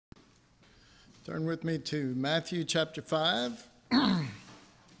Turn with me to Matthew chapter 5.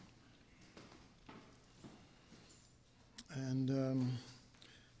 And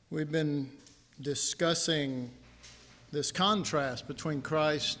we've been discussing this contrast between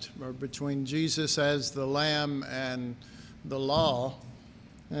Christ, or between Jesus as the Lamb and the law.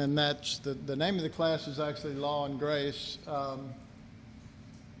 And that's the name of the class is actually Law and Grace.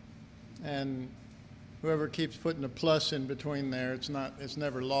 And whoever keeps putting a plus in between there, it's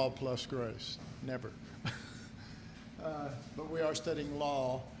never law plus grace. Never. But we are studying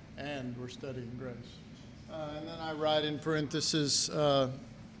law and we're studying grace. And then I write in parentheses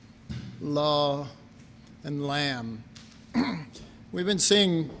law and lamb. We've been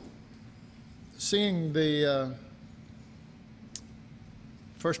seeing the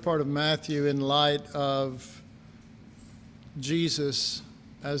first part of Matthew in light of Jesus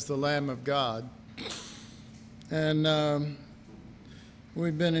as the Lamb of God. And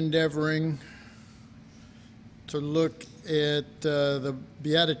we've been endeavoring to look at the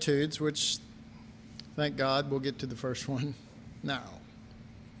Beatitudes, which, thank God, we'll get to the first one now.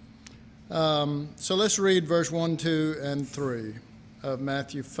 So let's read verse 1, 2, and 3 of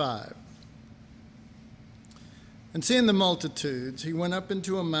Matthew 5. And seeing the multitudes, he went up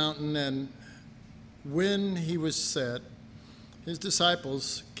into a mountain, and when he was set, his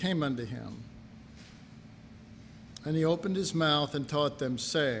disciples came unto him. And he opened his mouth and taught them,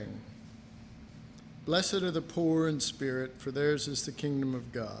 saying, Blessed are the poor in spirit, for theirs is the kingdom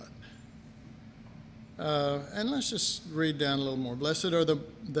of God. And let's just read down a little more. Blessed are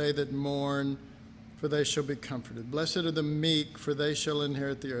they that mourn, for they shall be comforted. Blessed are the meek, for they shall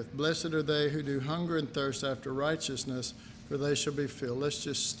inherit the earth. Blessed are they who do hunger and thirst after righteousness, for they shall be filled. Let's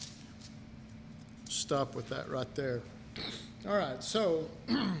just stop with that right there. All right, so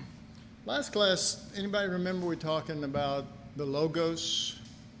last class, anybody remember we talking about the Logos?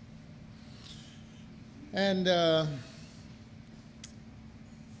 And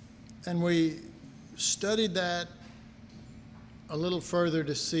we studied that a little further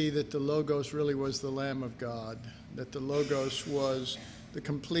to see that the Logos really was the Lamb of God, that the Logos was the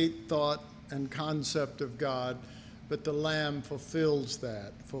complete thought and concept of God, but the Lamb fulfills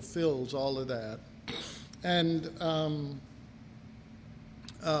all of that. And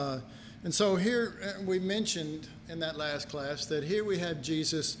so here we mentioned in that last class that here we have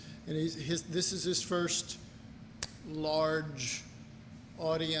Jesus, and this is his first large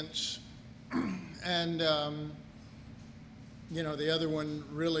audience, and the other one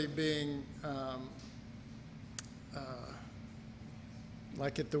really being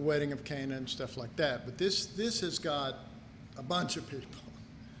like at the wedding of Cana and stuff like that. But this has got a bunch of people,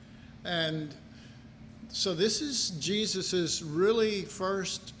 and so this is Jesus's really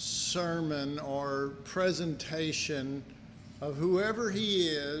first sermon or presentation of whoever he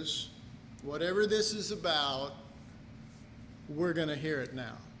is, whatever this is about. We're going to hear it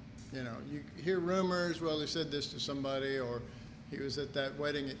now. You hear rumors, well, he said this to somebody, or he was at that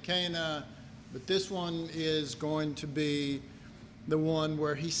wedding at Cana, but this one is going to be the one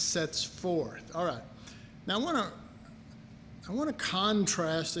where he sets forth. All right. Now I want to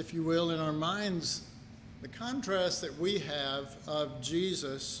contrast, if you will, in our minds, the contrast that we have of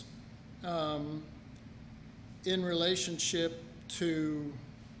Jesus in relationship to,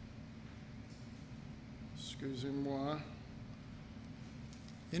 excusez-moi,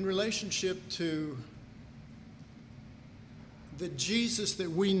 in relationship to the Jesus that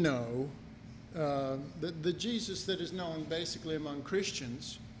we know, the Jesus that is known basically among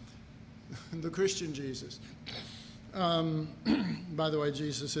Christians, the Christian Jesus. By the way,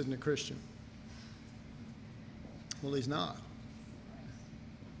 Jesus isn't a Christian. Well, he's not.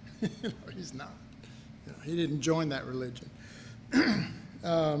 He's not. He didn't join that religion.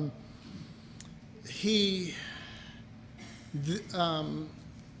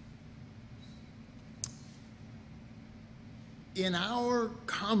 In our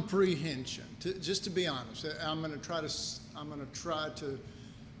comprehension, just to be honest, I'm going to try to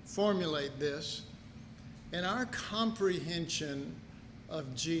formulate this. In our comprehension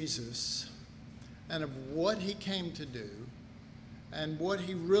of Jesus and of what he came to do and what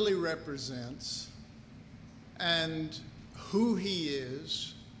he really represents and who he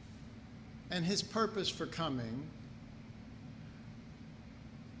is and his purpose for coming,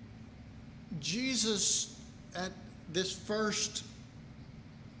 Jesus at this first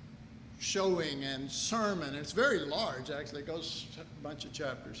showing and sermon, and it's very large actually, it goes a bunch of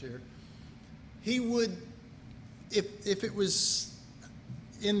chapters here, he would, if it was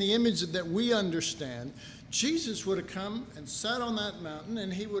in the image that we understand, Jesus would have come and sat on that mountain,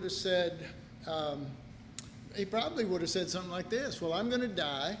 and he would have said, he probably would have said something like this: well, I'm going to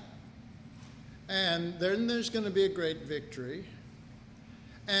die, And then there's going to be a great victory.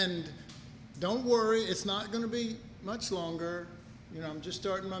 And don't worry, it's not going to be much longer. You know, I'm just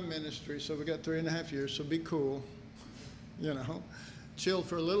starting my ministry, so we got 3.5 years, so be cool. You know, chill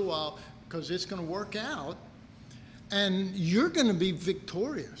for a little while, because it's going to work out. And you're going to be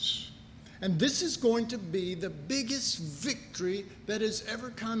victorious. And this is going to be the biggest victory that has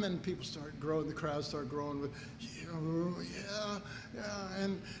ever come. And people start growing, the crowd start growing with,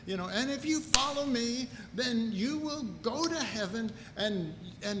 and and if you follow me, then you will go to heaven, and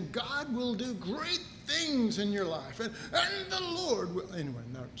God will do great things in your life, and the Lord will. Anyway,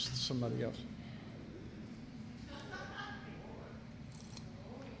 no, somebody else.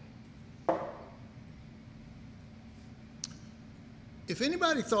 If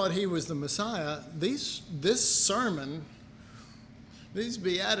anybody thought he was the Messiah, this sermon, these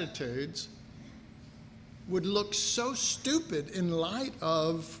Beatitudes, would look so stupid in light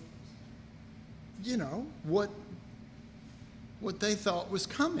of, what they thought was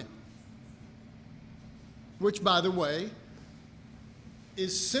coming. Which, by the way,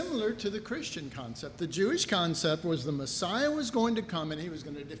 is similar to the Christian concept. The Jewish concept was the Messiah was going to come, and he was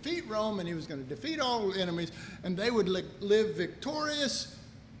going to defeat Rome, and he was going to defeat all enemies, and they would live victorious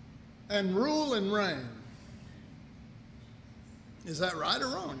and rule and reign. Is that right or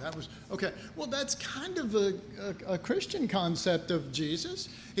wrong? That was okay. Well, that's kind of a Christian concept of Jesus.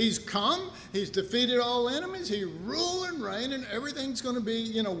 He's come, he's defeated all enemies, he rule and reign, and everything's going to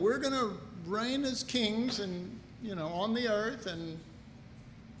be, we're going to reign as kings and, on the earth. And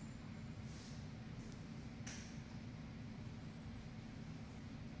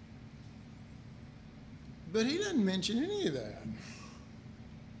but he doesn't mention any of that.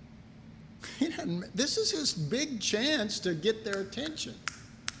 This is his big chance to get their attention.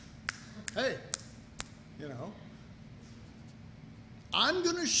 Hey, I'm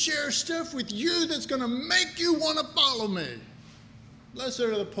going to share stuff with you that's going to make you want to follow me. Blessed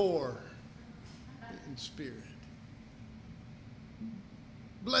are the poor in spirit.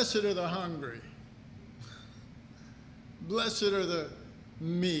 Blessed are the hungry. Blessed are the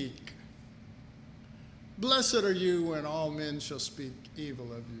meek. Blessed are you when all men shall speak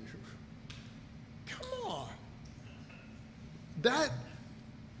evil of you. Come on. That,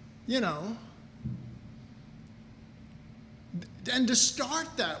 and to start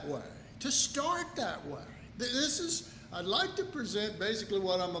that way, I'd like to present basically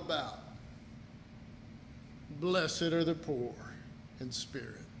what I'm about. Blessed are the poor in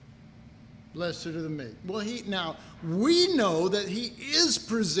spirit. Blessed are the meek. Well, now, we know that he is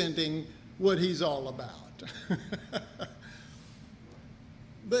presenting what he's all about.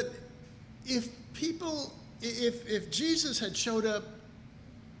 But if Jesus had showed up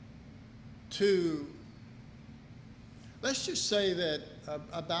to, let's just say that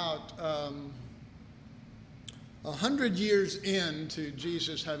about 100 years into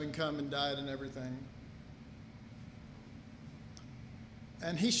Jesus having come and died and everything,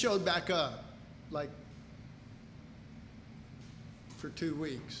 and he showed back up like for 2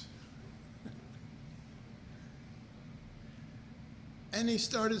 weeks. And he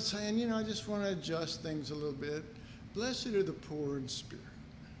started saying, I just want to adjust things a little bit. Blessed are the poor in spirit.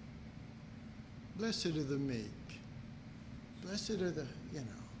 Blessed are the meek. Blessed are the,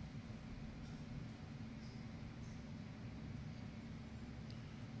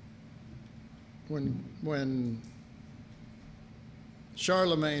 When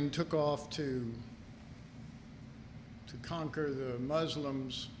Charlemagne took off to conquer the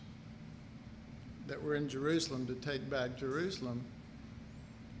Muslims that were in Jerusalem, to take back Jerusalem,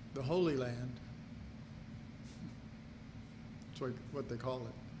 the Holy Land. That's what they call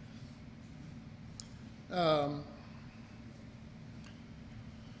it.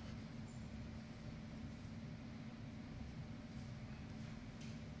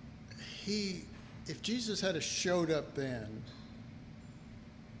 If Jesus had showed up then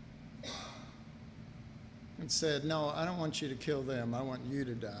and said, no, I don't want you to kill them, I want you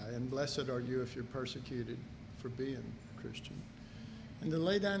to die, and blessed are you if you're persecuted for being a Christian, and to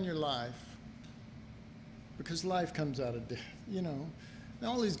lay down your life, because life comes out of death, And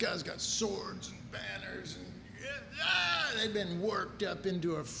all these guys got swords and banners, and they've been worked up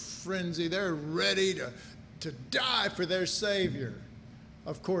into a frenzy. They're ready to die for their Savior.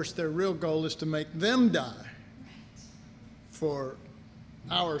 Of course, their real goal is to make them die for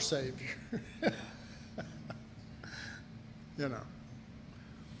our Savior.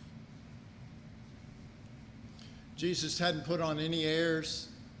 Jesus hadn't put on any airs.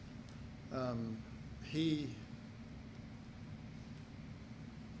 He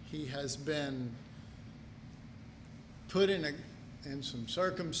has been put in some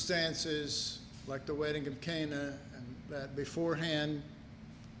circumstances like the wedding of Cana, and that beforehand,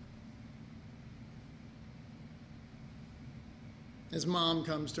 his mom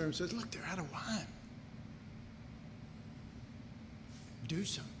comes to him and says, look, they're out of wine. Do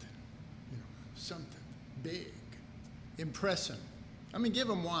something, something big. Impress him. I mean, give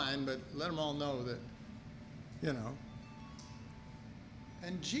them wine, but let them all know that,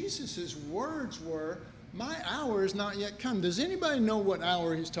 And Jesus' words were, my hour is not yet come. Does anybody know what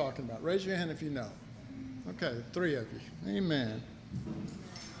hour he's talking about? Raise your hand if you know. Okay, 3 of you. Amen.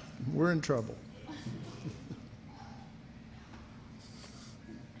 We're in trouble.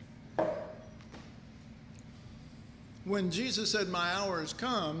 When Jesus said, my hour has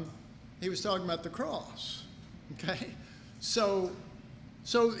come, he was talking about the cross. Okay? So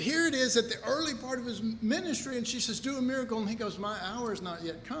here it is at the early part of his ministry, and she says, do a miracle. And he goes, my hour has not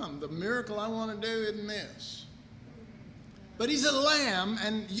yet come. The miracle I want to do isn't this. But he's a lamb,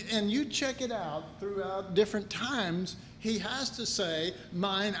 and you check it out throughout different times. He has to say,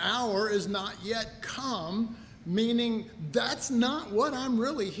 mine hour is not yet come, meaning that's not what I'm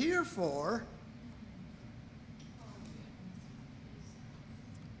really here for.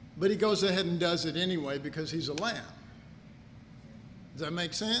 But he goes ahead and does it anyway because he's a lamb. Does that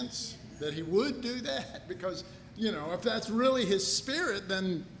make sense? That he would do that? Because, if that's really his spirit,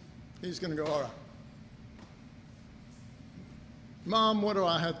 then he's going to go, all right. Mom, what do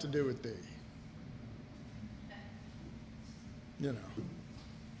I have to do with thee?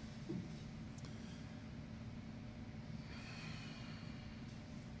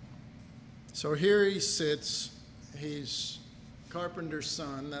 So here he sits. He's carpenter's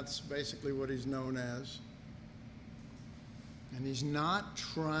son. That's basically what he's known as. And he's not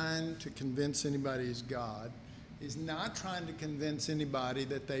trying to convince anybody he's God. He's not trying to convince anybody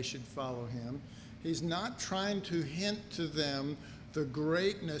that they should follow him. He's not trying to hint to them the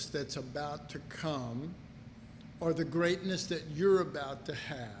greatness that's about to come or the greatness that you're about to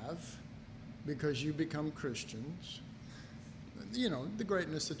have because you become Christians. The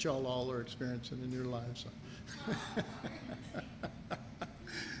greatness that y'all all are experiencing in your lives.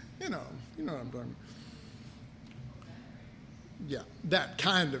 You know what I'm talking about. Yeah, that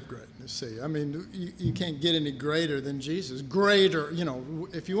kind of greatness, see. I mean, you can't get any greater than Jesus. Greater,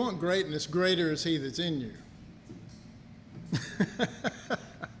 if you want greatness, greater is he that's in you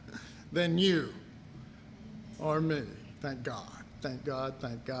than you or me. Thank God, thank God,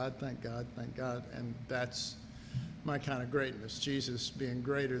 thank God, thank God, thank God. And that's my kind of greatness, Jesus being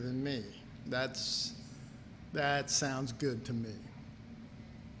greater than me. That sounds good to me.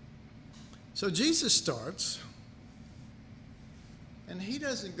 So Jesus starts. And he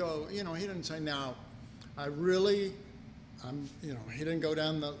doesn't go, he doesn't say, now, he didn't go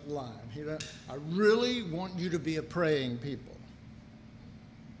down the line. I really want you to be a praying people.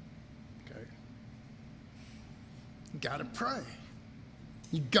 Okay? You got to pray.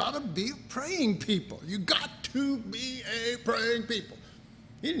 You got to be praying people. You got to be a praying people.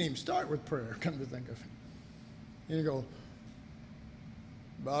 He didn't even start with prayer, come to think of it. You go,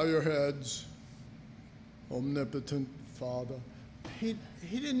 bow your heads, omnipotent Father.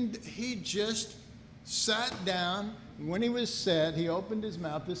 He just sat down, and when he was said, he opened his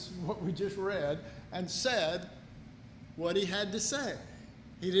mouth, this is what we just read, and said what he had to say.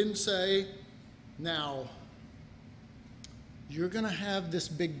 He didn't say, now, you're going to have this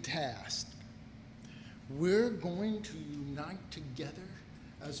big task. We're going to unite together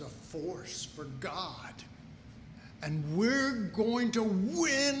as a force for God, and we're going to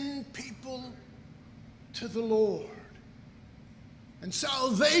win people to the Lord. And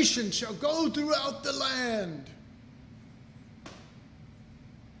salvation shall go throughout the land.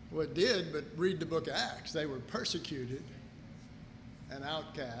 Well, it did, but read the book of Acts. They were persecuted and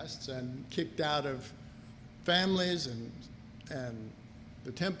outcasts and kicked out of families and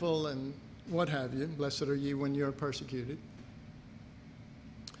the temple and what have you. Blessed are ye when you're persecuted.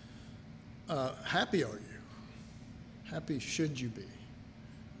 Happy are you. Happy should you be.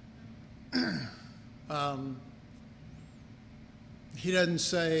 He doesn't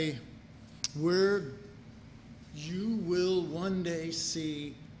say, you will one day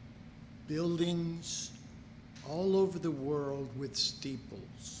see buildings all over the world with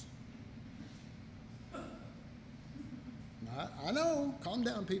steeples. I know, calm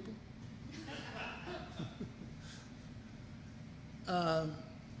down, people.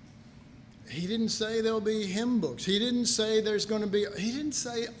 He didn't say there'll be hymn books. He didn't say he didn't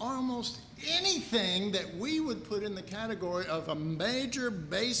say almost anything that we would put in the category of a major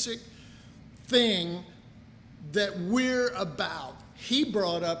basic thing that we're about. He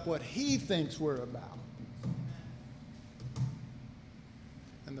brought up what he thinks we're about.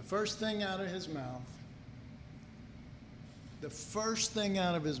 And the first thing out of his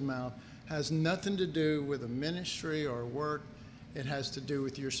mouth has nothing to do with a ministry or work. It has to do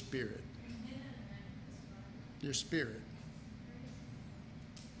with your spirit. Your spirit.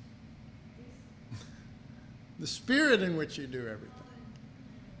 The spirit in which you do everything.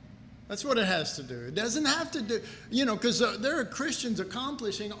 That's what it has to do. It doesn't have to do, because there are Christians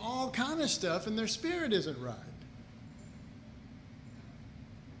accomplishing all kind of stuff and their spirit isn't right.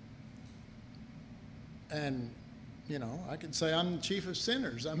 And, I could say I'm the chief of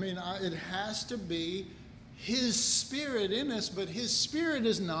sinners. I mean, it has to be his spirit in us, but his spirit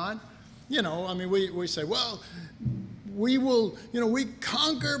is not, we say, well, we will, we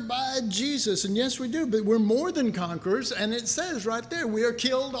conquer by Jesus. And yes, we do, but we're more than conquerors. And it says right there, we are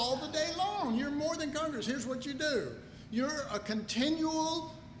killed all the day long. You're more than conquerors. Here's what you do. You're a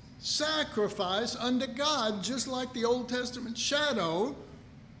continual sacrifice unto God, just like the Old Testament shadow.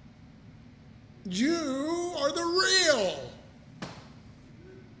 You are the real.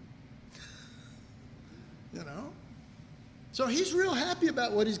 So he's real happy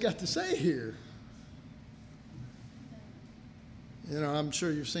about what he's got to say here. I'm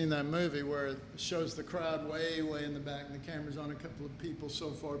sure you've seen that movie where it shows the crowd way, way in the back, and the camera's on a couple of people so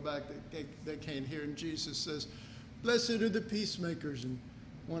far back that they can't hear. And Jesus says, "Blessed are the peacemakers." And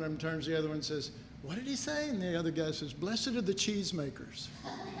one of them turns to the other one and says, "What did he say?" And the other guy says, "Blessed are the cheesemakers."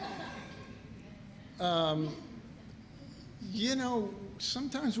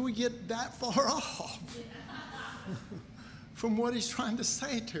 Sometimes we get that far off from what he's trying to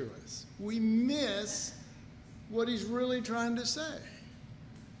say to us. We miss what he's really trying to say.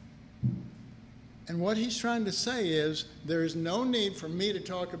 And what he's trying to say is, there is no need for me to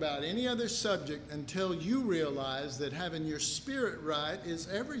talk about any other subject until you realize that having your spirit right is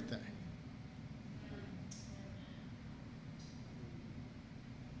everything.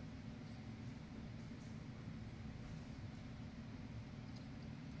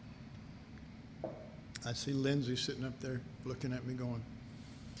 I see Lindsay sitting up there looking at me going,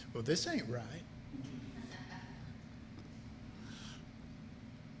 well, this ain't right.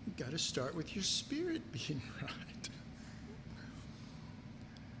 You've got to start with your spirit being right.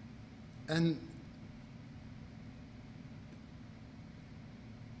 And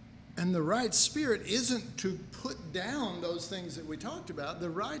the right spirit isn't to put down those things that we talked about. The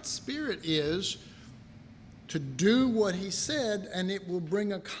right spirit is to do what he said, and it will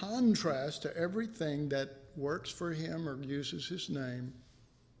bring a contrast to everything that works for him or uses his name,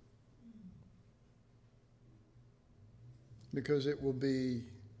 because it will be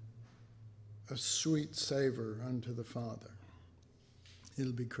a sweet savor unto the Father.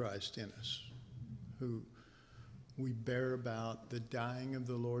 It'll be Christ in us, who we bear about the dying of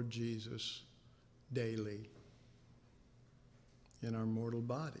the Lord Jesus daily in our mortal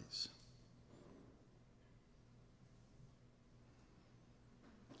bodies.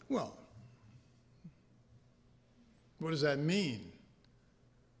 Well, what does that mean?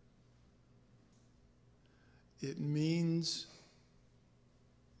 It means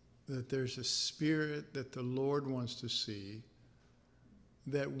that there's a spirit that the Lord wants to see,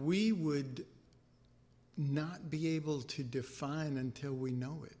 that we would not be able to define until we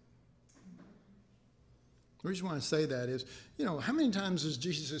know it. The reason why I say that is, how many times does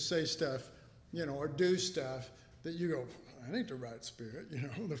Jesus say stuff, or do stuff that you go, that ain't the right spirit,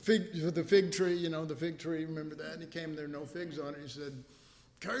 the fig tree, the fig tree, remember that? And he came, there were no figs on it. He said,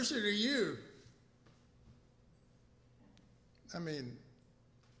 "Cursed are you." I mean,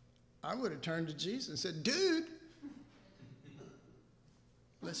 I would have turned to Jesus and said, "Dude,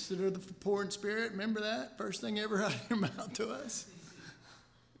 blessed are the poor in spirit." Remember that? First thing ever out of your mouth to us.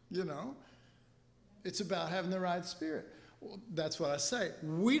 It's about having the right spirit. Well, that's what I say.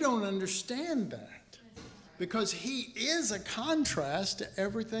 We don't understand that, because he is a contrast to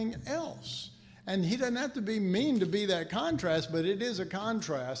everything else. And he doesn't have to be mean to be that contrast, but it is a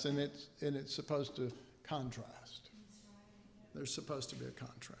contrast, and it's supposed to contrast. There's supposed to be a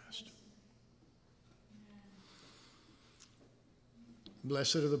contrast.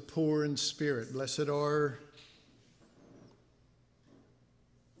 Blessed are the poor in spirit. Blessed are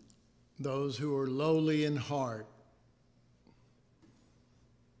those who are lowly in heart.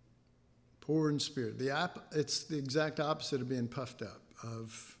 Poor in spirit. It's the exact opposite of being puffed up,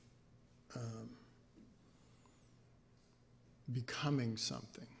 of becoming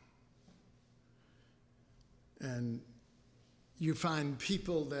something. And you find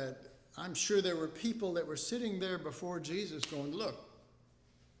people that, I'm sure there were people that were sitting there before Jesus going, look,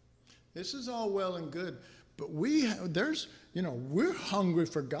 this is all well and good, but we're hungry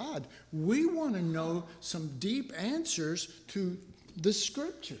for God. We want to know some deep answers to the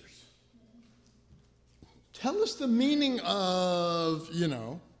scriptures. Tell us the meaning of,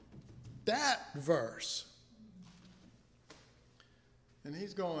 that verse. And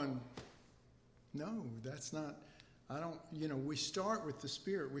he's going, no, that's not, we start with the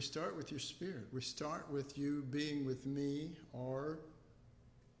Spirit. We start with your Spirit. We start with you being with me or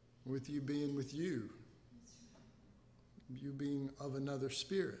with you being with you. You being of another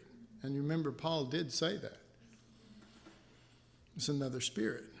spirit. And you remember Paul did say that. It's another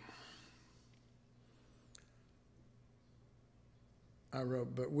spirit. I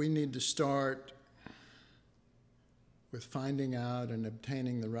wrote, but we need to start with finding out and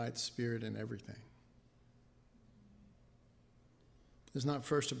obtaining the right spirit in everything. It's not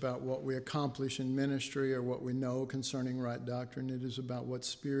first about what we accomplish in ministry or what we know concerning right doctrine. It is about what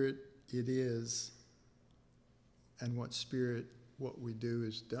spirit it is and what spirit what we do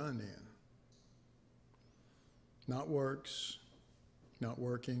is done in. Not works, not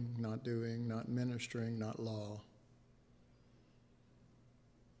working, not doing, not ministering, not law.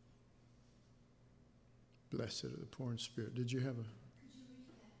 Blessed are the poor in spirit. Did you have a... Could you read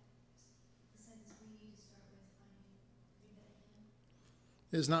that? The sentence we need to start with finding. Read that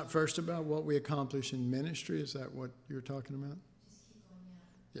again. It's not first about what we accomplish in ministry. Is that what you're talking about? Just keep going,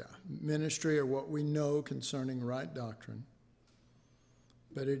 Yeah, ministry or what we know concerning right doctrine,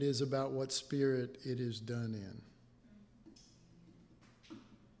 but it is about what spirit it is done in.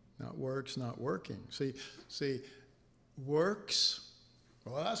 Not works, not working. See, works,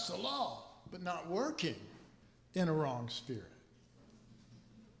 well, that's the law, but not working in a wrong spirit.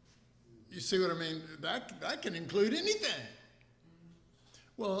 You see what I mean? That can include anything.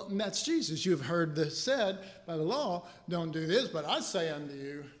 Well, and that's Jesus. You've heard this said by the law, don't do this, but I say unto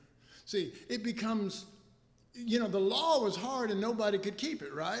you. See, it becomes, the law was hard and nobody could keep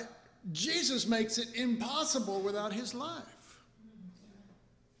it, right? Jesus makes it impossible without his life.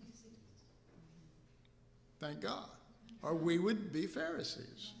 Thank God. Or we would be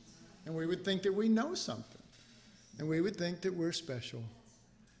Pharisees. And we would think that we know something. And we would think that we're special.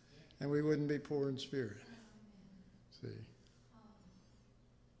 And we wouldn't be poor in spirit. See?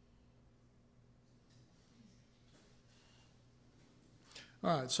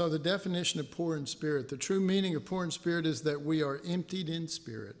 All right, so the definition of poor in spirit. The true meaning of poor in spirit is that we are emptied in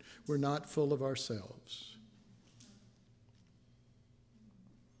spirit. We're not full of ourselves.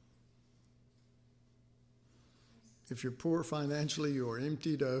 If you're poor financially, you're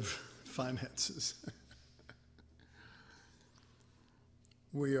emptied of finances.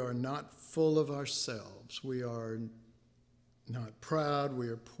 We are not full of ourselves. We are not proud. We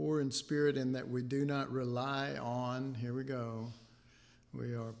are poor in spirit in that we do not rely on, here we go.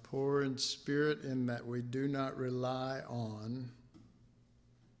 We are poor in spirit in that we do not rely on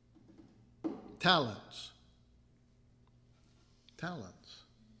talents. Talents.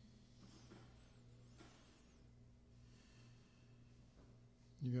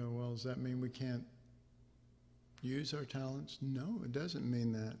 You go, well, does that mean we can't use our talents? No, it doesn't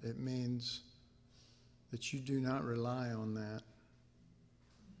mean that. It means that you do not rely on that.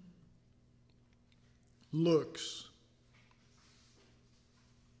 Looks.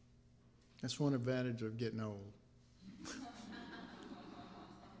 That's one advantage of getting old.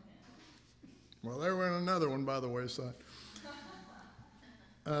 Well, there went another one by the wayside.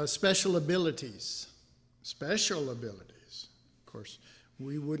 Special abilities. Special abilities. Of course,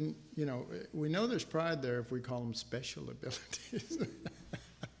 we wouldn't, we know there's pride there if we call them special abilities.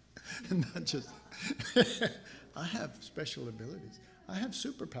 Not just, I have special abilities. I have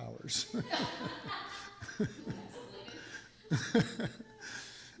superpowers.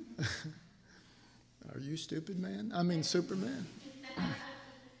 Are you stupid, man? I mean, Superman.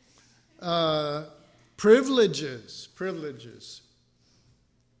 Privileges.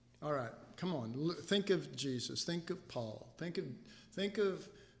 All right, come on. Think of Jesus. Think of Paul. Think of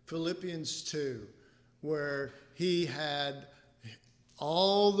Philippians 2, where he had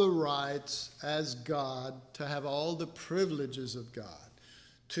all the rights as God, to have all the privileges of God,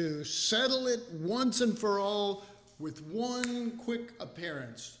 to settle it once and for all with one quick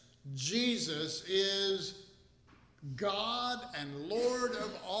appearance. Jesus is God and Lord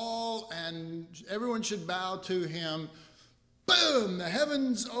of all, and everyone should bow to him. Boom! The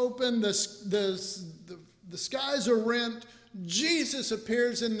heavens open, the skies are rent. Jesus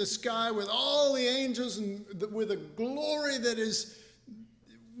appears in the sky with all the angels and with a glory that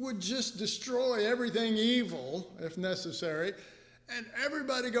would just destroy everything evil, if necessary. And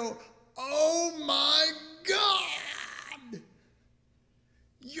everybody go, oh my God!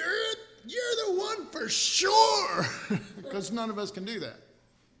 You're the one for sure, because none of us can do that.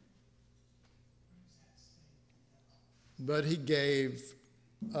 but he gave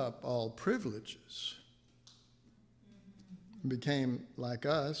up all privileges. Became like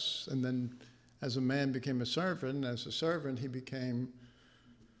us, and then as a man became a servant, and as a servant he became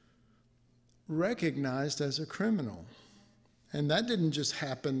recognized as a criminal. And that didn't just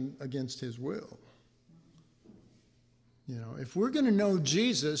happen against his will. You know, if we're going to know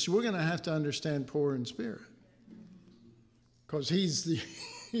Jesus, we're going to have to understand poor in spirit. Because he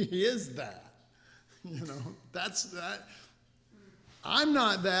is that. You know, that's that. I'm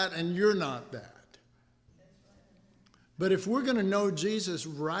not that, and you're not that. But if we're going to know Jesus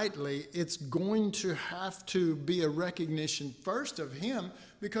rightly, it's going to have to be a recognition first of him,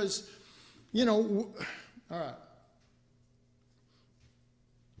 because, you know, all right.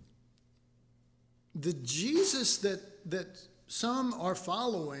 The Jesus that some are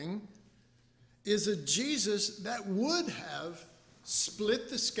following is a Jesus that would have split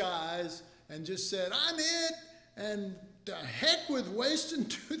the skies and just said, I'm it, and the heck with wasting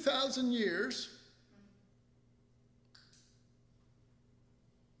 2,000 years.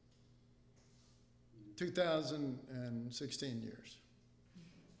 $2,016 years.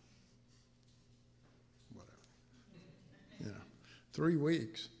 Whatever. You know, 3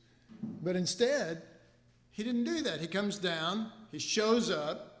 weeks. But instead, he didn't do that. He comes down, he shows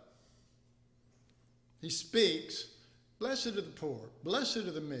up, he speaks, blessed are the poor, blessed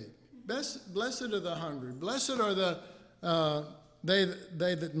are the meek, blessed are the hungry, blessed are the they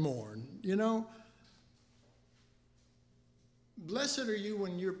that mourn. You know, blessed are you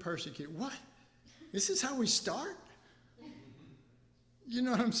when you're persecuted. What? This is how we start? You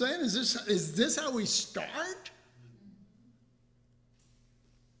know what I'm saying? Is this how we start?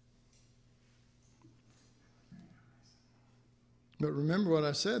 But remember what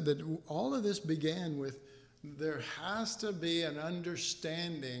I said, that all of this began with there has to be an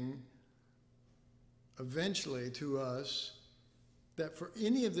understanding eventually to us that for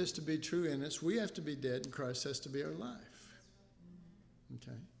any of this to be true in us, we have to be dead and Christ has to be our life.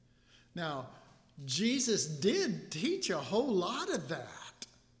 Okay? Now, Jesus did teach a whole lot of that,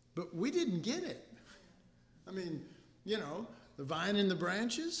 but we didn't get it. I mean, you know, the vine and the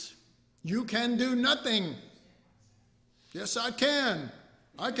branches, you can do nothing. Yes, I can.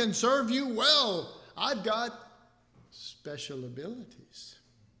 I can serve you well. I've got special abilities,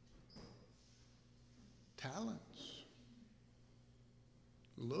 talents,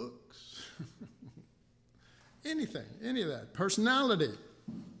 looks, anything, any of that, personality,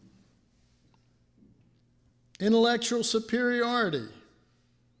 intellectual superiority,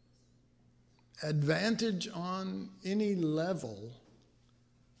 advantage on any level.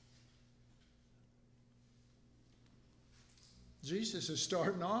 Jesus is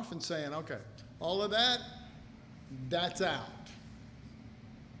starting off and saying, okay, all of that, that's out.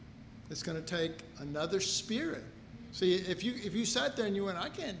 It's going to take another spirit. See, if you sat there and you went, I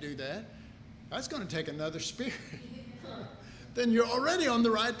can't do that, that's going to take another spirit. Then you're already on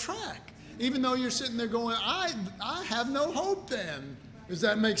the right track. Even though you're sitting there going, I have no hope then. Does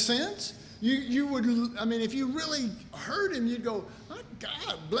that make sense? You would, I mean, if you really heard him, you'd go, oh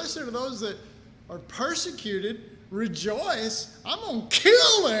God, blessed are those that are persecuted. Rejoice, I'm going to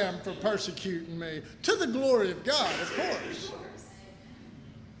kill them for persecuting me. To the glory of God, of course.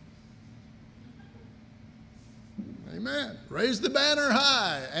 Amen. Raise the banner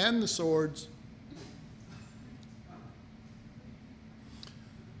high and the swords.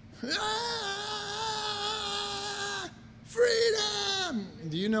 Ah, freedom!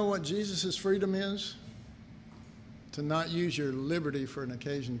 Do you know what Jesus' freedom is? To not use your liberty for an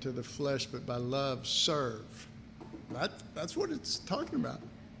occasion to the flesh, but by love serve. That's what it's talking about.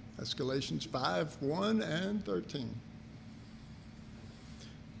 That's Galatians 5:1 and 13.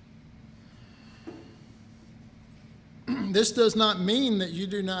 This does not mean that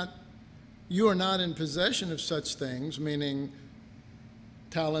you are not in possession of such things, meaning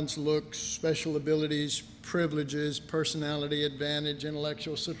talents, looks, special abilities, privileges, personality, advantage,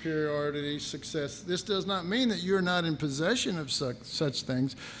 intellectual superiority, success. This does not mean that you're not in possession of such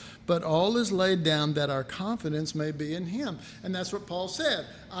things. But all is laid down that our confidence may be in him. And that's what Paul said.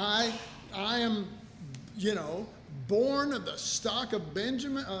 I am, born of the stock of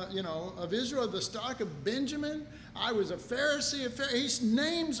Benjamin, of Israel, the stock of Benjamin. I was a Pharisee. He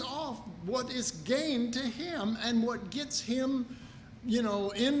names off what is gained to him and what gets him,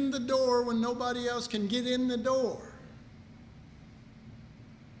 in the door when nobody else can get in the door.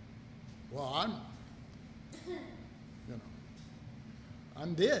 Well,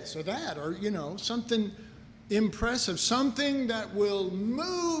 I'm this or that, or, something impressive, something that will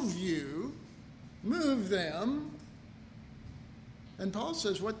move them, And Paul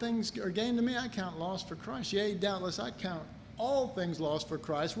says, what things are gained to me, I count lost for Christ. Yea, doubtless, I count all things lost for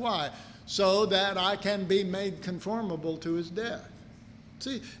Christ. Why? So that I can be made conformable to his death.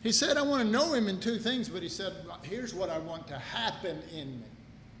 See, he said, I want to know him in two things, but he said, here's what I want to happen in me.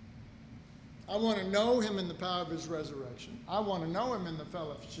 I want to know him in the power of his resurrection. I want to know him in the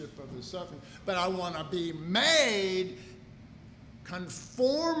fellowship of his suffering. But I want to be made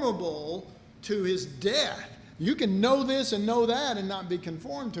conformable to his death. You can know this and know that and not be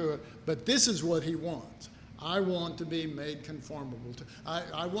conformed to it, but this is what he wants. I want to be made conformable to.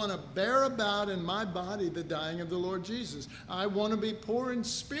 I want to bear about in my body the dying of the Lord Jesus. I want to be poor in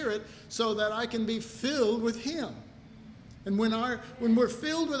spirit so that I can be filled with him. And when we're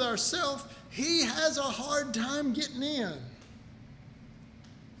filled with ourselves, he has a hard time getting in.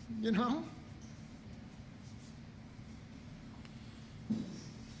 You know?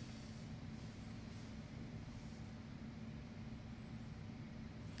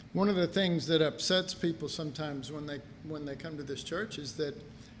 One of the things that upsets people sometimes when they come to this church is that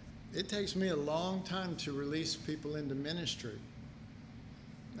it takes me a long time to release people into ministry.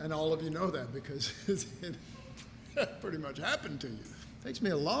 And all of you know that because it pretty much happened to you. It takes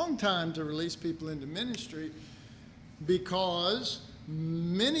me a long time to release people into ministry because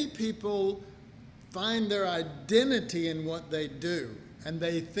many people find their identity in what they do. And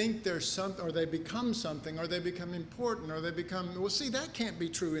they think there's something, or they become something, or they become important, or they become, well, see, that can't be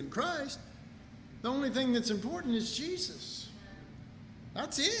true in Christ. The only thing that's important is Jesus.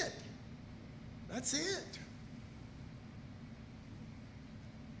 That's it. That's it.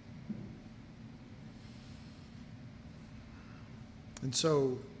 And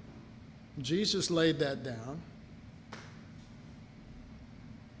so Jesus laid that down,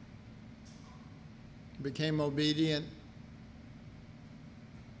 became obedient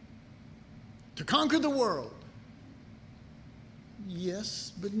to conquer the world.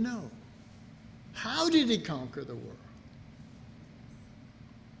 Yes, but no. How did he conquer the world?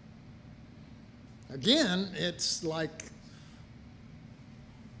 Again, it's like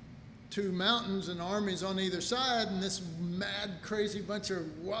two mountains and armies on either side, and this mad, crazy bunch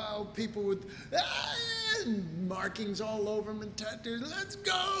of wild people with markings all over them and tattoos. Let's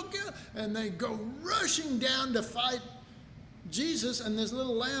go! And they go rushing down to fight Jesus, and this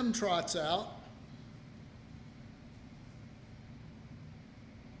little lamb trots out.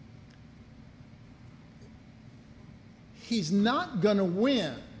 He's not going to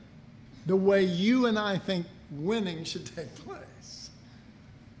win the way you and I think winning should take place.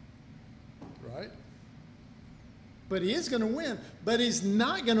 Right? But he is going to win. But he's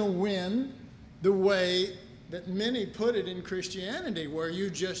not going to win the way that many put it in Christianity, where you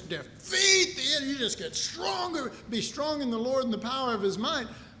just defeat the enemy, you just get stronger, be strong in the Lord and the power of his might.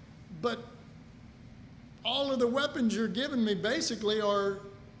 But all of the weapons you're giving me basically are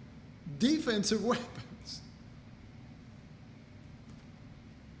defensive weapons.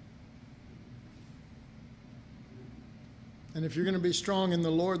 And if you're going to be strong in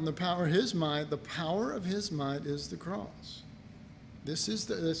the Lord and the power of his might is the cross. This is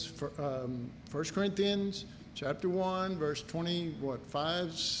 1 Corinthians chapter 1, verse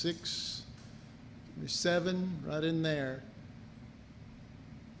 5, 6, 7, right in there.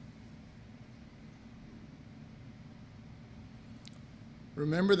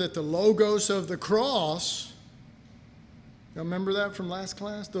 Remember that the logos of the cross, you remember that from last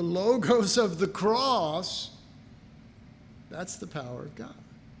class? The logos of the cross, that's the power of God.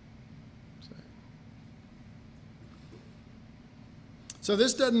 So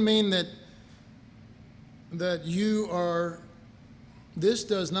this doesn't mean that you are, this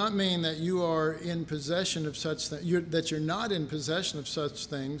does not mean that you are in possession of such things, that you're not in possession of such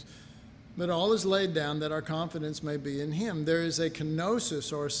things, but all is laid down that our confidence may be in him. There is a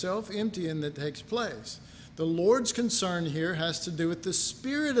kenosis, or self-emptying, that takes place. The Lord's concern here has to do with the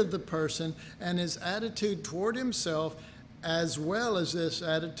spirit of the person and his attitude toward himself, as well as this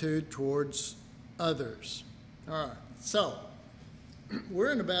attitude towards others. All right, so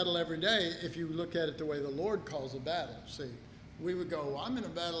we're in a battle every day if you look at it the way the Lord calls a battle. See, we would go, well, I'm in a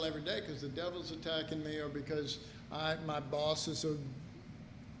battle every day because the devil's attacking me, or because my boss is so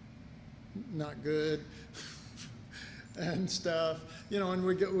not good and stuff. And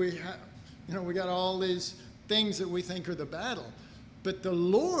we got all these things that we think are the battle. But the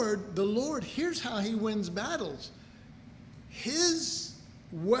Lord, here's how he wins battles. His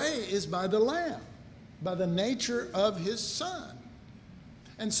way is by the Lamb, by the nature of his Son.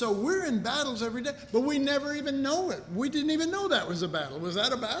 And so we're in battles every day, but we never even know it. We didn't even know that was a battle. Was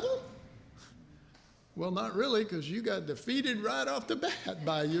that a battle? Well, not really, because you got defeated right off the bat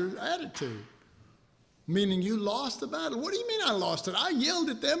by your attitude. Meaning you lost the battle. What do you mean I lost it? I yelled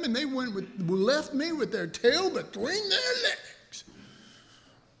at them and they left me with their tail between their legs.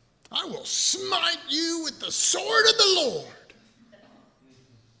 I will smite you with the sword of the Lord.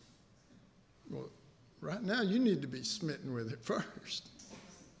 Well, right now you need to be smitten with it first.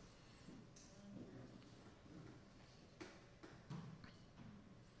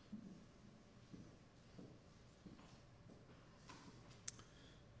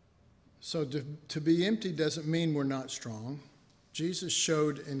 So to be empty doesn't mean we're not strong. Jesus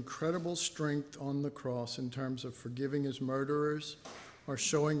showed incredible strength on the cross in terms of forgiving his murderers or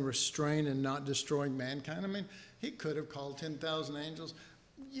showing restraint and not destroying mankind. I mean, he could have called 10,000 angels.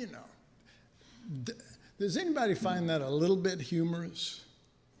 You know, does anybody find that a little bit humorous?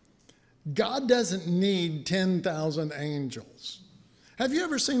 God doesn't need 10,000 angels. Have you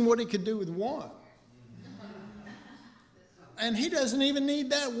ever seen what he could do with one? And he doesn't even need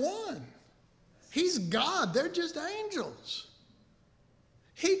that one. He's God. They're just angels.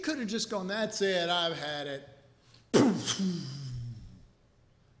 He could have just gone, that's it, I've had it. And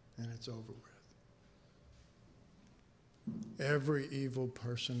it's over with. Every evil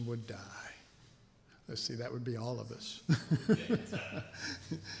person would die. Let's see, that would be all of us.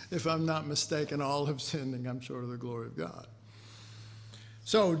 If I'm not mistaken, all have sinned and come short of the glory of God.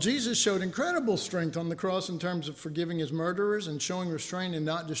 So Jesus showed incredible strength on the cross in terms of forgiving his murderers and showing restraint and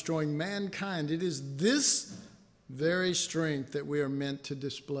not destroying mankind. It is this very strength that we are meant to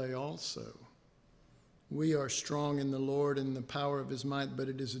display also. We are strong in the Lord and the power of his might, but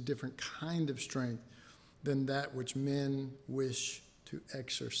it is a different kind of strength than that which men wish to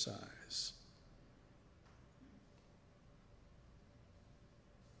exercise.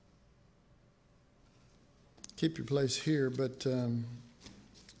 Keep your place here, but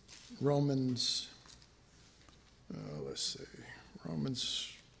Romans, let's see,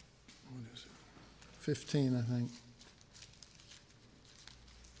 Romans, what is it, 15, I think.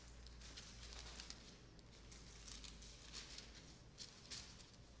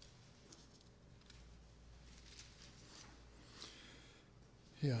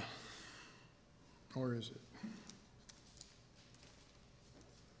 Yeah, or is it?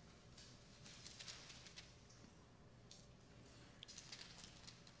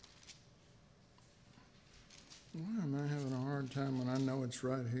 Why am I having a hard time when I know it's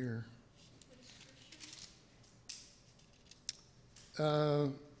right here?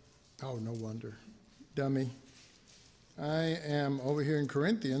 Oh, no wonder. Dummy. I am over here in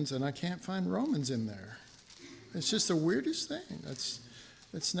Corinthians and I can't find Romans in there. It's just the weirdest thing.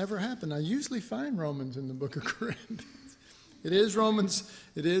 It's never happened. I usually find Romans in the book of Corinthians. It is Romans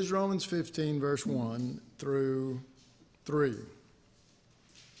 15, verse 1 through 3.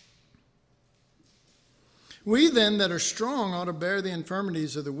 We then that are strong ought to bear the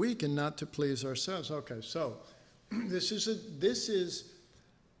infirmities of the weak and not to please ourselves. Okay, so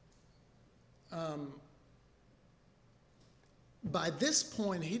by this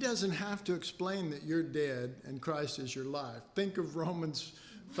point, he doesn't have to explain that you're dead and Christ is your life. Think of Romans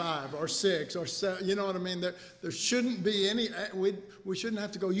 5 or 6 or 7, you know what I mean? There shouldn't be any, we shouldn't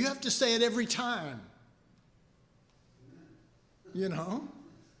have to go, you have to say it every time. You know?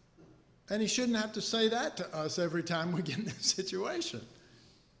 And he shouldn't have to say that to us every time we get in this situation.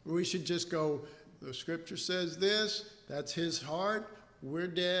 We should just go, the scripture says this, that's his heart, we're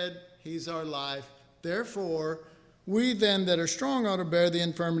dead, he's our life. Therefore, we then that are strong ought to bear the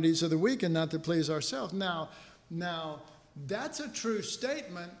infirmities of the weak and not to please ourselves. Now, that's a true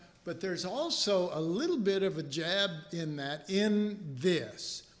statement, but there's also a little bit of a jab in that, in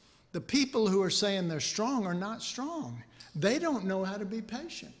this. The people who are saying they're strong are not strong. They don't know how to be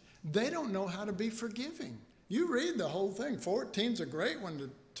patient. They don't know how to be forgiving. You read the whole thing. 14's a great one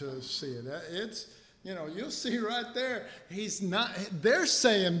to see it. It's, you know, you'll see right there. They're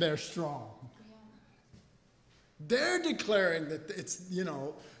saying they're strong. They're declaring that it's, you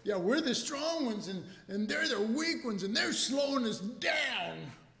know, yeah, we're the strong ones and they're the weak ones and they're slowing us down.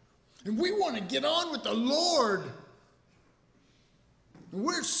 And we want to get on with the Lord. And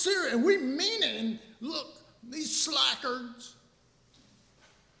we're serious and we mean it. And look, these slackers.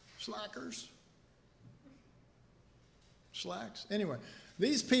 Slacks. Anyway,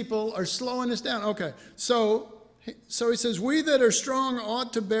 these people are slowing us down. Okay, so he says, we that are strong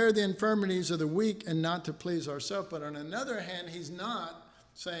ought to bear the infirmities of the weak and not to please ourselves. But on another hand, he's not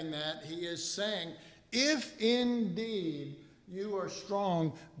saying that. He is saying, if indeed you are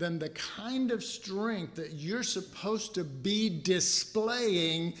strong, then the kind of strength that you're supposed to be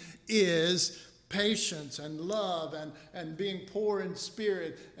displaying is patience and love and being poor in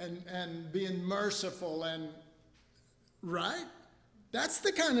spirit and being merciful and right? That's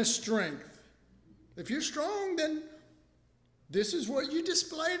the kind of strength. If you're strong, then this is what you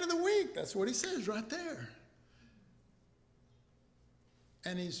display to the weak. That's what he says right there.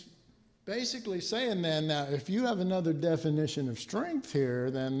 And he's basically saying then, now, if you have another definition of strength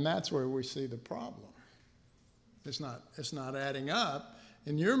here, then that's where we see the problem. It's not adding up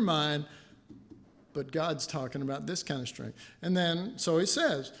in your mind, but God's talking about this kind of strength. And then, so he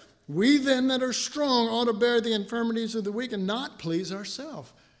says, we then that are strong ought to bear the infirmities of the weak and not please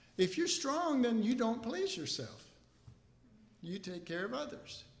ourselves. If you're strong, then you don't please yourself. You take care of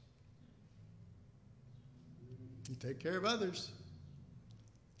others. You take care of others.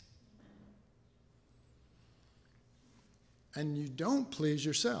 And you don't please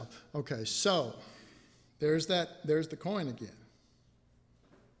yourself. Okay, so there's the coin again.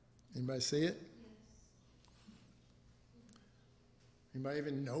 Anybody see it? Anybody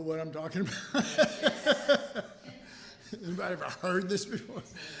even know what I'm talking about? Anybody ever heard this before?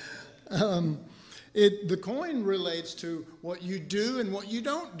 The coin relates to what you do and what you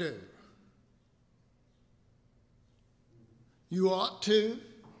don't do. You ought to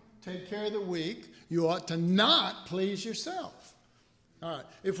take care of the weak. You ought to not please yourself. All right.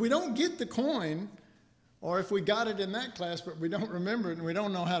 If we don't get the coin, or if we got it in that class but we don't remember it and we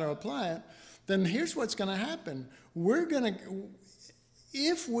don't know how to apply it, then here's what's going to happen.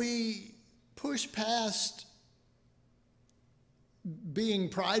 If we push past being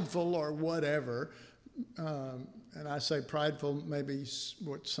prideful or whatever, and I say prideful, maybe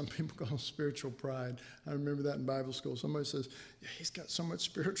what some people call spiritual pride. I remember that in Bible school. Somebody says, yeah, he's got so much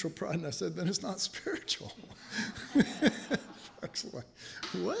spiritual pride. And I said, then it's not spiritual. Folks like,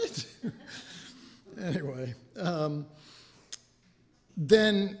 what? Anyway,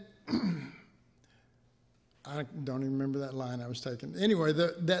 then I don't even remember that line I was taking. Anyway,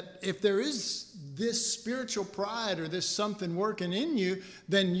 that if there is this spiritual pride or this something working in you,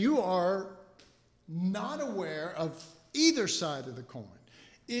 then you are not aware of either side of the coin.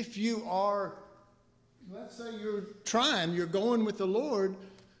 If you are, let's say you're going with the Lord,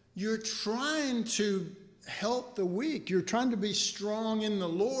 you're trying to help the weak. You're trying to be strong in the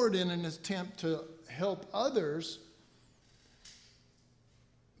Lord in an attempt to help others,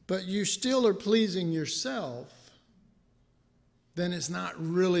 but you still are pleasing yourself, then it's not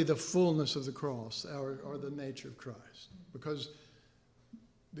really the fullness of the cross or the nature of Christ.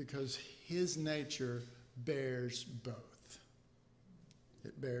 Because his nature bears both.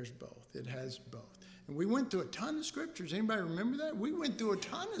 It bears both. It has both. And we went through a ton of scriptures. Anybody remember that? We went through a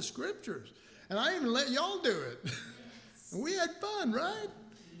ton of scriptures. And I even let y'all do it. And we had fun, right?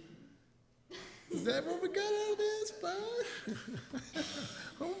 Is that what we got out of this? Fun?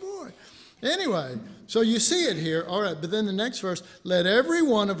 Oh, boy. Anyway, so you see it here. All right, but then the next verse, let every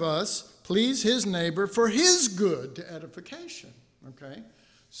one of us please his neighbor for his good to edification. Okay?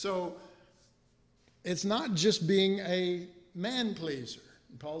 So it's not just being a man pleaser.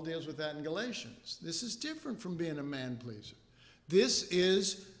 Paul deals with that in Galatians. This is different from being a man pleaser. This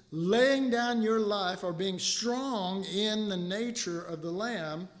is laying down your life or being strong in the nature of the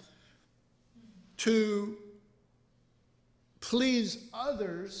Lamb to please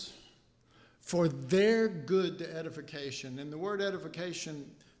others for their good to edification. And the word edification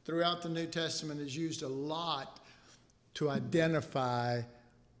throughout the New Testament is used a lot to identify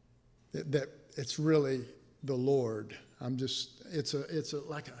that it's really the Lord. It's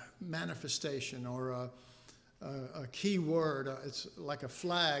like a manifestation or a key word. It's like a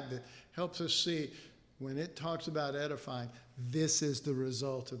flag that helps us see when it talks about edifying, this is the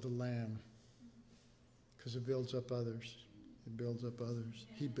result of the Lamb. Because it builds up others. It builds up others.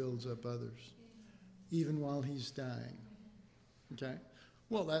 He builds up others. Even while he's dying. Okay?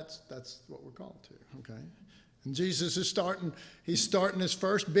 Well, that's what we're called to. Okay? And Jesus is starting his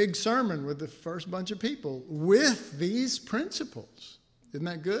first big sermon with the first bunch of people with these principles. Isn't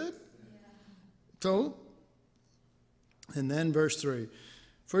that good? Yeah. So, and then verse 3.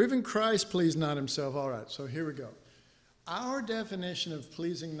 For even Christ pleased not himself. All right, so here we go. Our definition of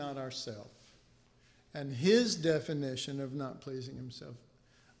pleasing not ourselves and his definition of not pleasing himself,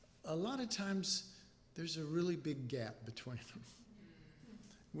 a lot of times there's a really big gap between them.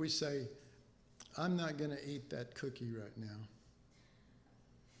 We say, I'm not going to eat that cookie right now.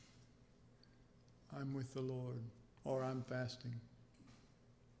 I'm with the Lord, or I'm fasting.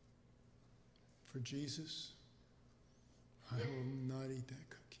 For Jesus, I will not eat that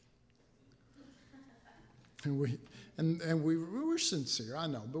cookie. And we were sincere, I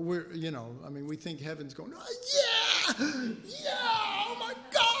know, but we think heaven's going, oh, yeah, oh my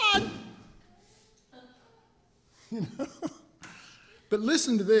God. But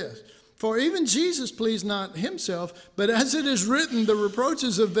listen to this. For even Jesus pleased not himself, but as it is written, the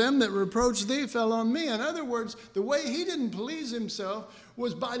reproaches of them that reproach thee fell on me. In other words, the way he didn't please himself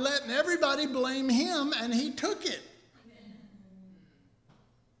was by letting everybody blame him, and he took it.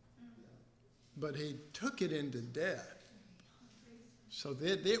 But he took it into death so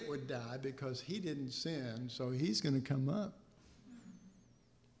that it would die, because he didn't sin. So he's going to come up,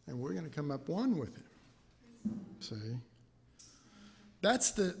 and we're going to come up one with him. See?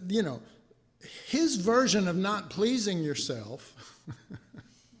 That's the, his version of not pleasing yourself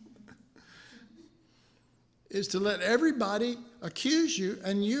is to let everybody accuse you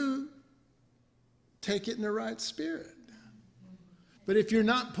and you take it in the right spirit. But if you're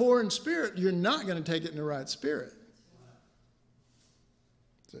not poor in spirit, you're not going to take it in the right spirit.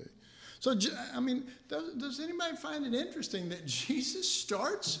 See? So, does anybody find it interesting that Jesus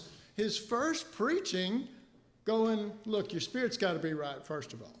starts his first preaching going, look, your spirit's got to be right,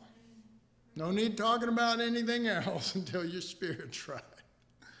 first of all. No need talking about anything else until your spirit's right.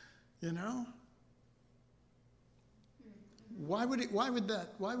 Why would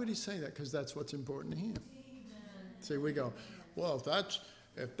he say that? Because that's what's important to him. See, we go, well,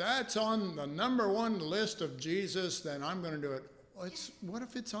 if that's on the number one list of Jesus, then I'm going to do it. Well, what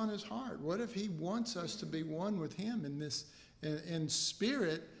if it's on his heart? What if he wants us to be one with him in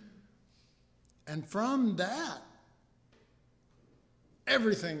spirit? And from that,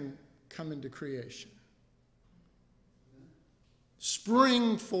 everything come into creation.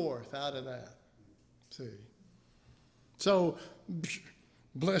 Spring forth out of that. See? So,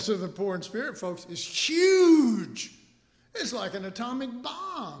 blessed are the poor in spirit, folks, is huge. It's like an atomic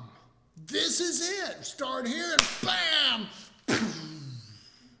bomb. This is it. Start here and bam!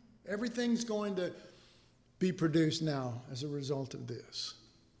 Everything's going to be produced now as a result of this.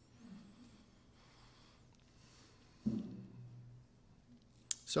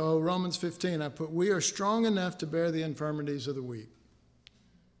 So Romans 15, I put, we are strong enough to bear the infirmities of the weak.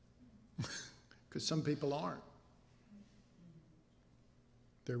 Because some people aren't.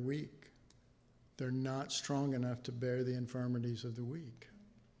 They're weak. They're not strong enough to bear the infirmities of the weak.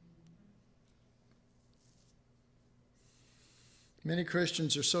 Many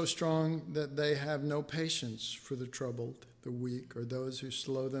Christians are so strong that they have no patience for the troubled, the weak, or those who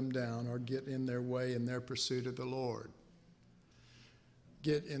slow them down or get in their way in their pursuit of the Lord.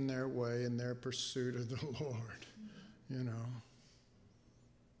 Get in their way in their pursuit of the Lord,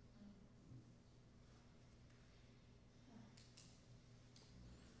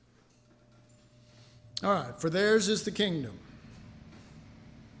 All right, for theirs is the kingdom.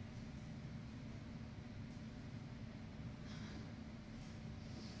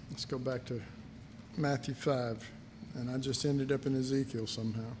 Let's go back to Matthew 5, and I just ended up in Ezekiel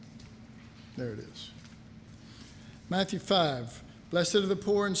somehow. There it is. Matthew 5, blessed are the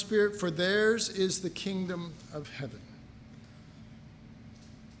poor in spirit, for theirs is the kingdom of heaven.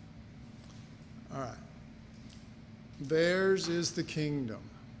 All right. Theirs is the kingdom.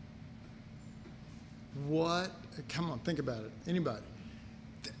 What? Come on, think about it. Anybody?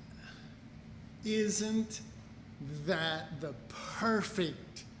 Isn't that the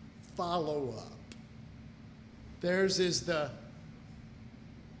perfect follow-up? Theirs is the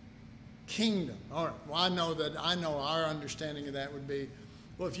kingdom. All right. Well, I know our understanding of that would be,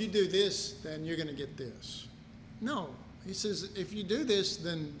 well, if you do this, then you're going to get this. No. He says, if you do this,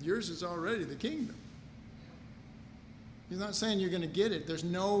 then yours is already the kingdom. He's not saying you're going to get it. There's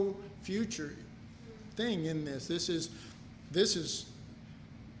no future thing in this. This is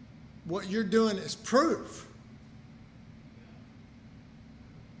what you're doing is proof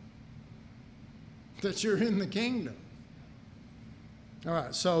that you're in the kingdom. All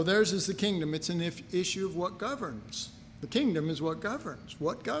right, so theirs is the kingdom. It's an issue of what governs. The kingdom is what governs.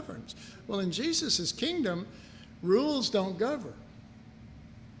 What governs? Well, in Jesus' kingdom, rules don't govern.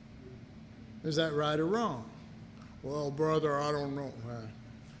 Is that right or wrong? Well, brother, I don't know.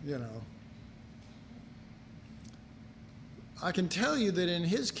 I can tell you that in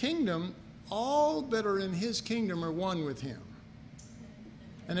his kingdom, all that are in his kingdom are one with him.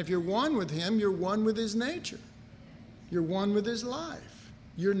 And if you're one with him, you're one with his nature. You're one with his life.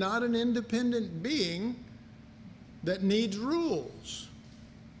 You're not an independent being that needs rules.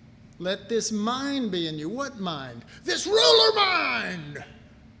 Let this mind be in you. What mind? This ruler mind!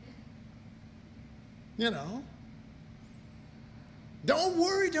 Don't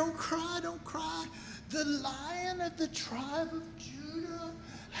worry, don't cry, don't cry. The Lion of the tribe of Judah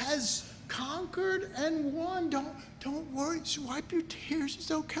has conquered and won. Don't worry. Just wipe your tears.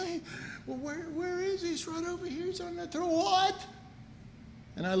 It's okay. Well, where is he? He's right over here. He's on the throne. What?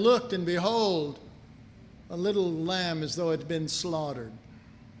 And I looked, and behold, a little lamb as though it had been slaughtered.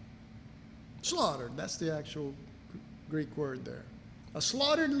 Slaughtered, that's the actual Greek word there. A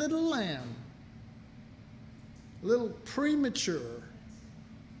slaughtered little lamb. A little premature.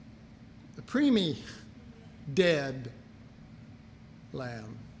 The preemie dead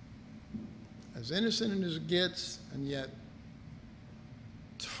lamb. As innocent as it gets, and yet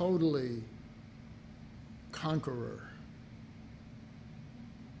totally conqueror.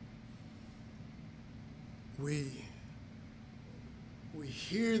 We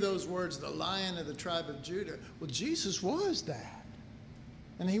hear those words, the Lion of the tribe of Judah. Well, Jesus was that.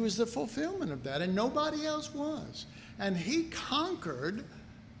 And he was the fulfillment of that, and nobody else was. And he conquered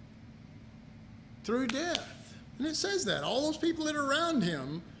through death. And it says that. All those people that are around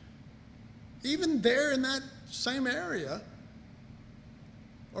him, even there in that same area,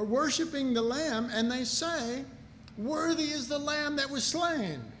 are worshiping the Lamb, and they say, worthy is the Lamb that was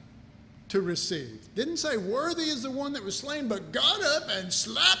slain to receive. Didn't say worthy is the one that was slain, but got up and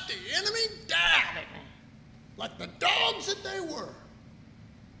slapped the enemy down like the dogs that they were.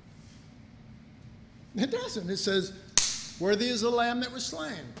 It doesn't. It says, worthy is the Lamb that was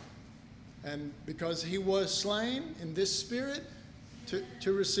slain. And because he was slain in this spirit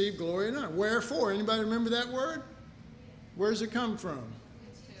to receive glory and honor. Wherefore? Anybody remember that word? Where does it come from?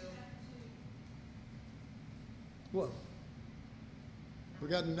 Whoa. We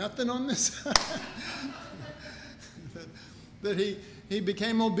got nothing on this? that he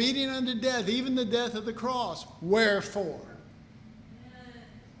became obedient unto death, even the death of the cross. Wherefore?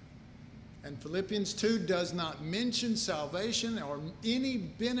 And Philippians 2 does not mention salvation or any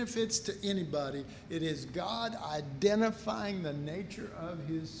benefits to anybody. It is God identifying the nature of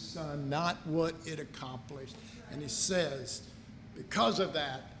his Son, not what it accomplished. And he says, because of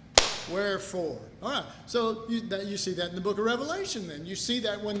that, wherefore? All right, so you see that in the book of Revelation then. You see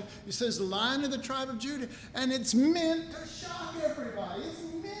that when it says the Lion of the tribe of Judah, and it's meant to shock everybody. It's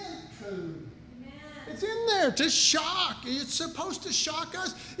meant to. It's in there to shock. It's supposed to shock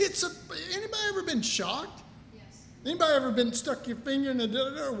us. Anybody ever been shocked? Yes. Anybody ever been stuck your finger in a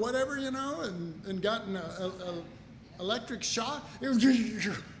or whatever, you know, and gotten a electric shock? It was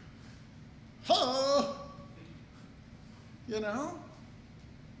oh, you know.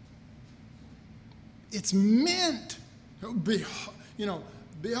 It's meant, behold,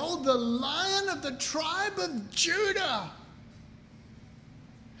 the Lion of the tribe of Judah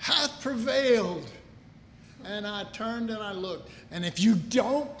hath prevailed. And I turned and I looked. And if you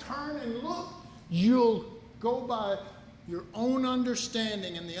don't turn and look, you'll go by your own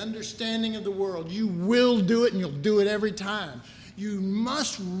understanding and the understanding of the world. You will do it, and you'll do it every time. You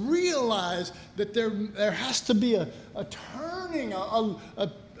must realize that there has to be a turning,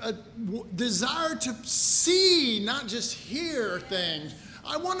 a desire to see, not just hear things.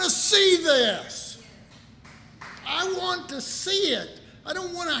 I want to see this. I want to see it. I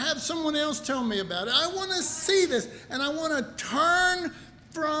don't want to have someone else tell me about it. I want to see this, and I want to turn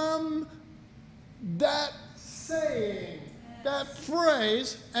from that saying, that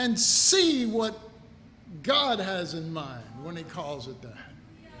phrase, and see what God has in mind when he calls it that.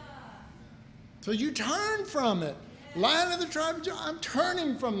 So you turn from it. Lion of the tribe of Judah, I'm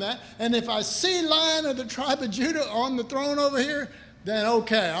turning from that. And if I see Lion of the tribe of Judah on the throne over here, then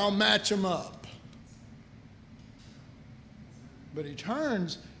okay, I'll match him up. But he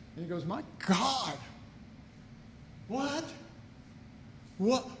turns and he goes, my God, what?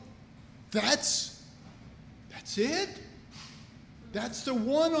 What? That's it? That's the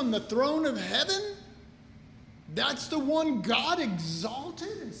one on the throne of heaven? That's the one God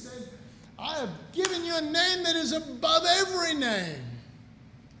exalted and said, I have given you a name that is above every name.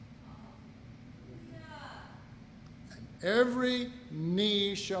 And every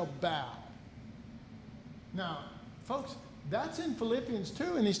knee shall bow. Now, folks, that's in Philippians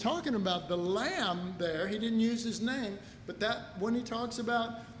 2, and he's talking about the Lamb there. He didn't use his name, but that when he talks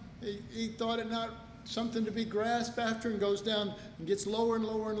about, he thought it not something to be grasped after, and goes down and gets lower and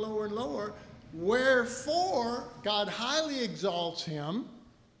lower and lower and lower. Wherefore, God highly exalts him,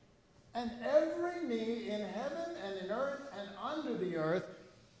 and every knee in heaven and in earth and under the earth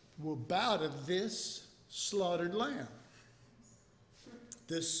will bow to this slaughtered Lamb.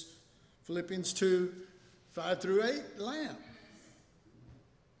 This Philippians 2, 5 through 8, Lamb.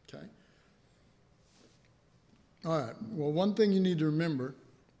 Okay? All right. Well, one thing you need to remember,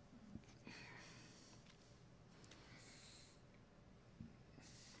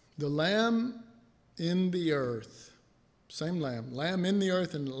 the Lamb in the earth, same Lamb, Lamb in the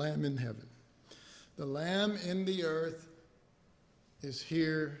earth and Lamb in heaven. The Lamb in the earth is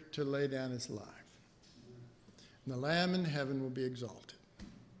here to lay down its life. And the Lamb in heaven will be exalted.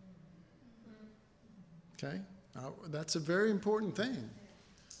 Okay? Now, that's a very important thing.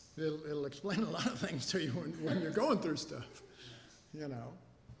 it'll explain a lot of things to you when you're going through stuff, you know.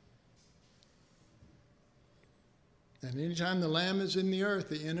 And anytime the Lamb is in the earth,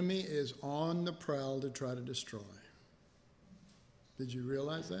 the enemy is on the prowl to try to destroy. Did you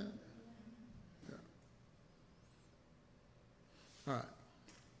realize that? Yeah. All right.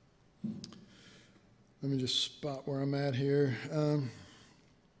 Let me just spot where I'm at here.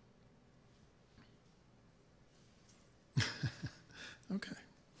 Okay.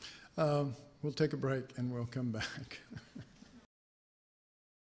 We'll take a break and we'll come back.